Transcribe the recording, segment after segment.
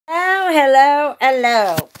hello,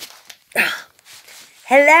 hello.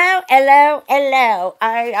 Hello.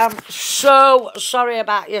 I am so sorry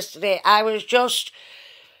about yesterday. I was just,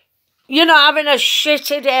 having a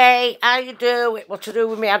shitty day. How you do? It what to do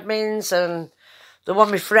with my admins and the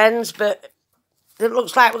one with friends, but it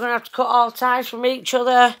looks like we're going to have to cut all ties from each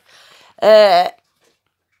other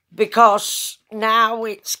because now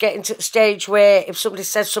it's getting to the stage where if somebody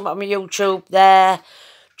says something on my YouTube, they're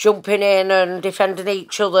jumping in and defending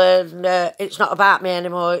each other. And, it's not about me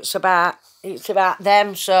anymore. It's about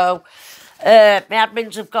them. So my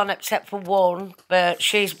admins have gone except for one, but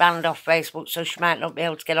she's banned off Facebook, so she might not be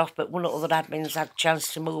able to get off. But one of the other admins had a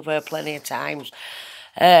chance to move her plenty of times.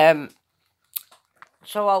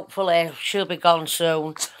 So hopefully she'll be gone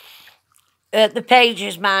soon. The page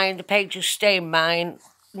is mine. The page is staying mine.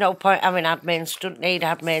 No point having admins. Don't need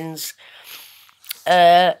admins.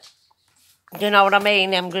 You know what I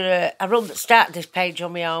mean? I started this page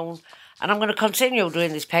on my own, and I'm going to continue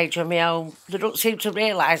doing this page on my own. They don't seem to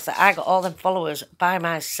realise that I got all them followers by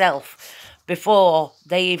myself before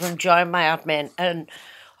they even joined my admin. And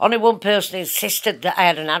only one person insisted that I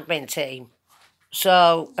had an admin team.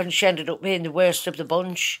 So, and she ended up being the worst of the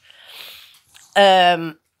bunch.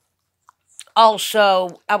 Also,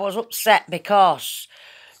 I was upset because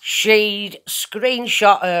she'd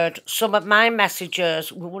screenshotted some of my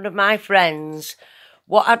messages with one of my friends.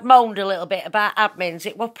 What I'd moaned a little bit about admins,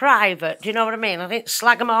 it were private. Do you know what I mean? I didn't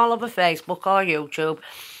slag them all over Facebook or YouTube.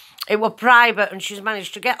 It were private, and she's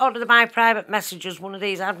managed to get hold of my private messages, one of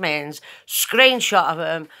these admins, screenshot of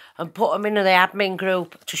them, and put them into the admin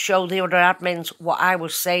group to show the other admins what I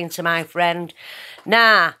was saying to my friend.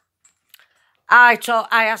 Now, I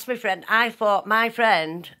asked my friend, I thought my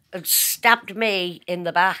friend had stabbed me in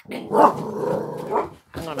the back. Hang on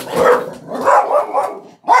a minute.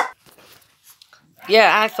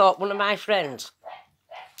 Yeah, I thought one of my friends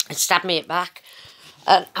had stabbed me at back.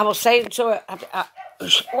 And I was saying to her,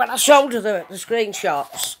 when I showed her the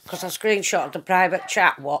screenshots, because I screenshotted the private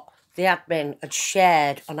chat what the admin had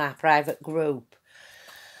shared on our private group.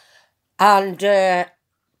 And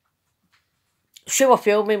she was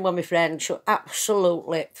fuming with my friend. She was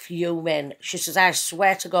absolutely fuming. She says, I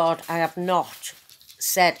swear to God, I have not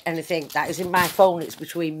said anything. That is in my phone. It's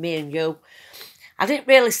between me and you. I didn't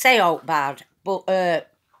really say out bad, but, I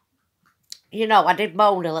did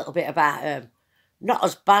moan a little bit about her. Not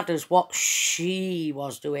as bad as what she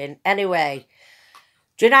was doing. Anyway,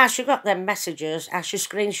 do you know how she got them messages? How she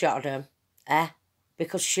screenshotted them?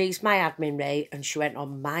 Because she's my admin rate, and she went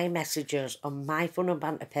on my messages on my Fun and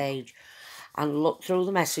Banter page and looked through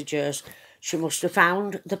the messages. She must have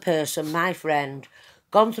found the person, my friend,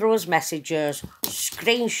 gone through his messages,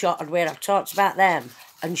 screenshotted where I've talked about them,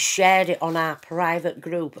 and shared it on our private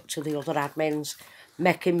group to the other admins,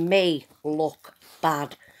 making me look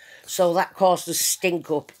bad. So that caused a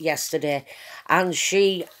stink up yesterday. And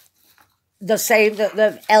they're saying that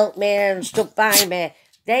they've helped me and stuck by me.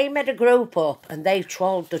 They made a group up and they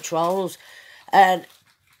trolled the trolls. And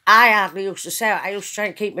I hardly used to say it. I used to try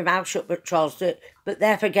and keep my mouth shut, but trolls do it. But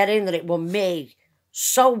they're forgetting that it was me.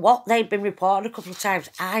 So what? They've been reported a couple of times.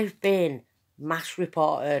 I've been mass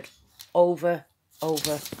reported over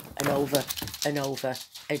and over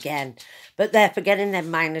again. But they're forgetting them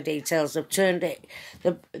minor details. They've turned it,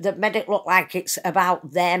 they've made it look like it's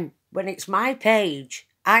about them when it's my page.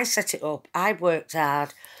 I set it up. I've worked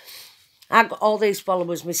hard. I've got all these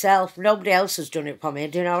followers myself. Nobody else has done it for me.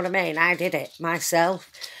 Do you know what I mean? I did it myself.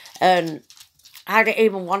 And I didn't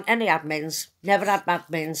even want any admins. Never had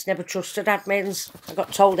admins. Never trusted admins. I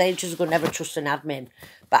got told ages ago never trust an admin.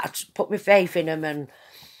 But I put my faith in them, and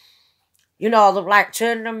they've like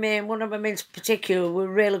turned on me, and one of them in particular, we're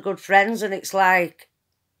really good friends, and it's like,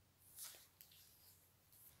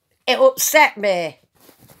 it upset me.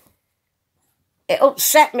 It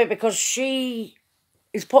upset me because she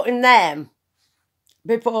is putting them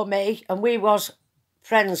before me, and we was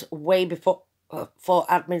friends way before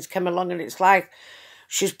admins came along, and it's like,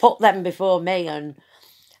 she's put them before me, and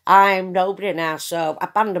I'm nobody now, so I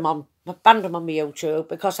banned them on my YouTube,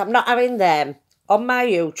 because I'm not having them on my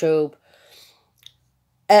YouTube.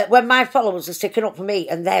 When my followers are sticking up for me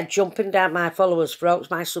and they're jumping down my followers' throats,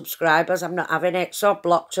 my subscribers, I'm not having it. So I've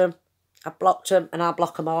blocked them. I've blocked them, and I'll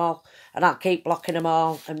block them all. And I'll keep blocking them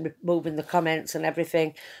all and removing the comments and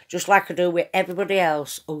everything. Just like I do with everybody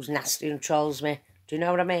else who's nasty and trolls me. Do you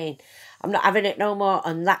know what I mean? I'm not having it no more.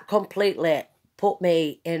 And that completely put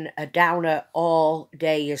me in a downer all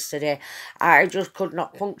day yesterday. I just could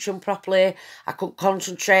not function properly. I couldn't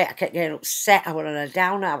concentrate. I kept getting upset. I was on a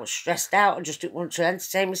downer. I was stressed out. I just didn't want to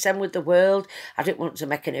entertain myself with the world. I didn't want to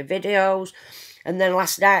make any videos. And then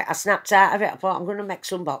last night I snapped out of it. I thought, I'm going to make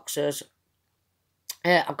some boxers.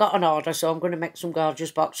 I've got an order, so I'm going to make some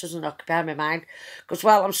gorgeous boxers and occupy my mind. Because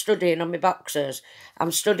while I'm studying on my boxers,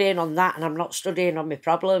 I'm studying on that and I'm not studying on my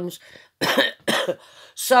problems.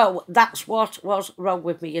 So that's what was wrong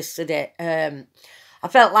with me yesterday. I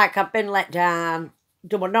felt like I've been let down.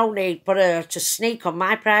 There was no need for her to sneak on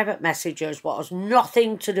my private messages, what has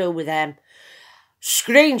nothing to do with them.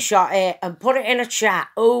 Screenshot it and put it in a chat.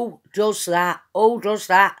 Who does that? Who does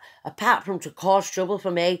that? Apart from to cause trouble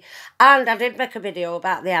for me. And I did make a video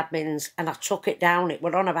about the admins and I took it down. It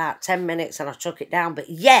went on about 10 minutes and I took it down.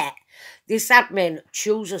 But yet, this admin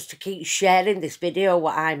chooses to keep sharing this video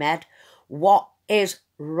what I made. What is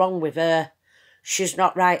wrong with her? She's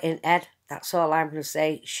not right in head. That's all I'm going to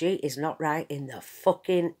say. She is not right in the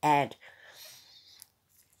fucking head.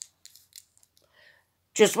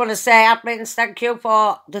 Just want to say, admins, thank you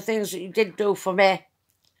for the things that you did do for me.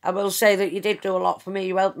 I will say that you did do a lot for me.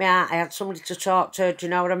 You helped me out. I had somebody to talk to. Do you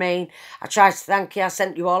know what I mean? I tried to thank you. I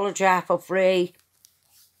sent you all a jar for free.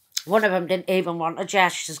 One of them didn't even want a jar.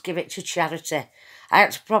 She just give it to charity. I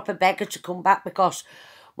had to proper beg her to come back because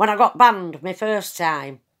when I got banned my first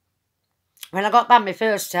time, and I got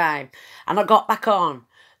back on,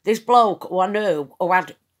 this bloke who I knew,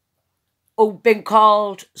 who'd been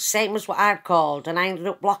called, same as what I've called, and I ended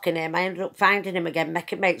up blocking him. I ended up finding him again,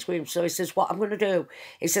 making mates with him. So he says, what I'm going to do,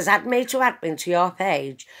 he says, add me to admin to your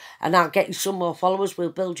page, and I'll get you some more followers. We'll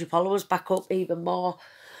build your followers back up even more.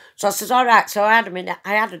 So I says, all right. So I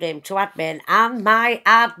added him to admin, and my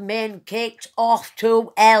admin kicked off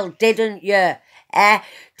to hell, didn't you?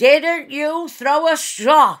 Didn't you throw a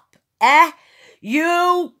strop?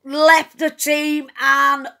 You left the team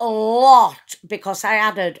and lot because I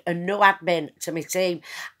added a new admin to my team.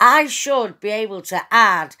 I should be able to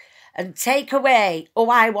add and take away who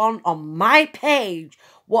I want on my page,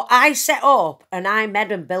 what I set up and I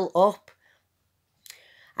made and built up.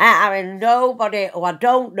 I mean, nobody who I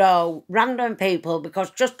don't know, random people, because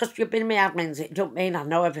just because you've been my admins, it don't mean I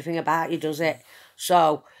know everything about you, does it?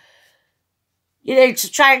 So, you need to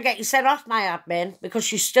try and get you sent off my admin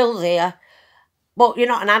because you're still there. But you're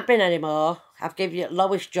not an admin anymore. I've given you the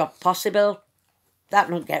lowest job possible. That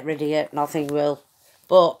won't get rid of you. Nothing will.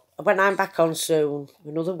 But when I'm back on soon,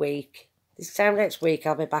 another week, this time next week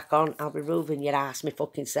I'll be back on. I'll be roving your ass, my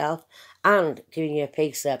fucking self, and giving you a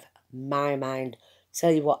piece of my mind.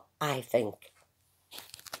 Tell you what I think.